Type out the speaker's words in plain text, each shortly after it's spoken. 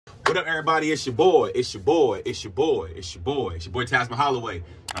What up, everybody? It's your boy. It's your boy. It's your boy. It's your boy. It's your boy, Tasman Holloway.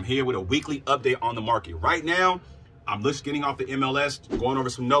 I'm here with a weekly update on the market. Right now, I'm just getting off the MLS, going over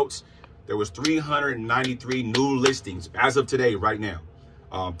some notes. There was 393 new listings as of today, right now.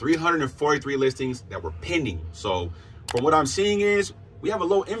 343 listings that were pending. So from what I'm seeing is we have a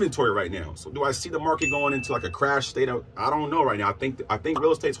low inventory right now. So do I see the market going into like a crash state of, I don't know right now. I think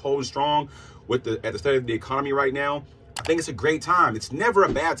real estate's holding strong with at the state of the economy right now. I think it's a great time. It's never a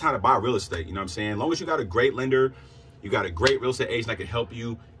bad time to buy real estate. You know what I'm saying? As long as you got a great lender, you got a great real estate agent that can help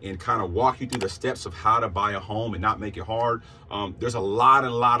you and kind of walk you through the steps of how to buy a home and not make it hard. There's a lot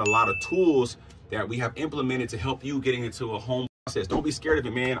of tools that we have implemented to help you getting into a home process. Don't be scared of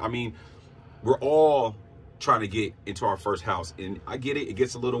it, man. I mean, we're all trying to get into our first house, and I get it. It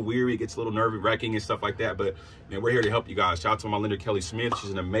gets a little weary, it gets a little nerve-wracking and stuff like that. But man, we're here to help you guys. Shout out to my lender, Kelly Smith.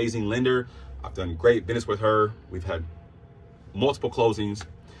 She's an amazing lender. I've done great business with her. We've had multiple closings,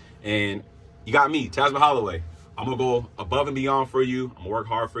 and you got me, Tasman Holloway. I'm gonna go above and beyond for you. I'm gonna work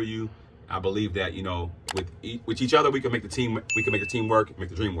hard for you. I believe that, you know, with each other, we can make the team. We can make the team work, make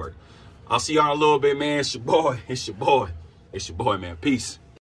the dream work. I'll see y'all in a little bit, man. It's your boy. It's your boy. It's your boy, man. Peace.